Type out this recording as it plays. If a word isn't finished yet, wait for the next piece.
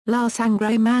La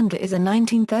Sangre Manda is a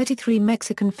 1933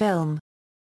 Mexican film.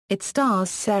 It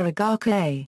stars Sara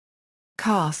García.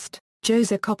 Cast: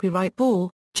 Jose Copyright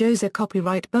Ball, Jose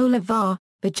Copyright Bolivar,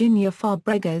 Virginia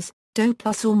Fabregas, Do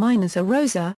Plus or Minus a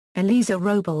Rosa, Elisa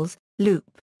Robles, Loop,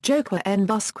 Joaquin N.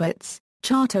 Busquets,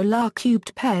 Chato La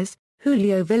Cubed Pez,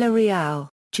 Julio Villarreal,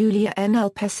 Julia N.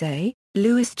 Alpese,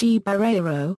 Luis G.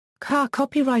 Barrero, Car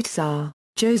Copyright Sar,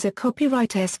 Jose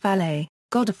Copyright S. Valle,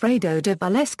 Godofredo de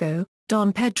Valesco,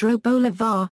 Don Pedro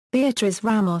Bolivar, Beatriz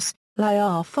Ramos,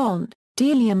 Layar Font,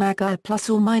 Delia Maga Plus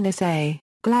or Minus A,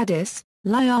 Gladys,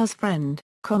 Layar's friend,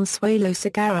 Consuelo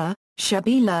Segarra,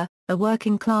 Shabila, a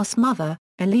working-class mother,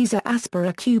 Elisa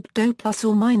Aspera Cube Do Plus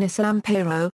or Minus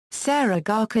Lampero, Sara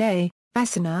García,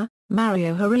 Vecina,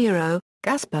 Mario Herrero,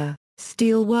 Gaspar,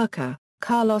 Steel Worker,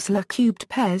 Carlos La Cubed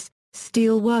Pez,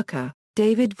 Steel Worker,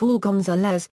 David Val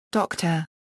Gonzalez, Dr.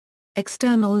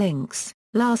 External links: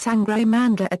 La Sangre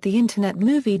Manda at the Internet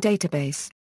Movie Database.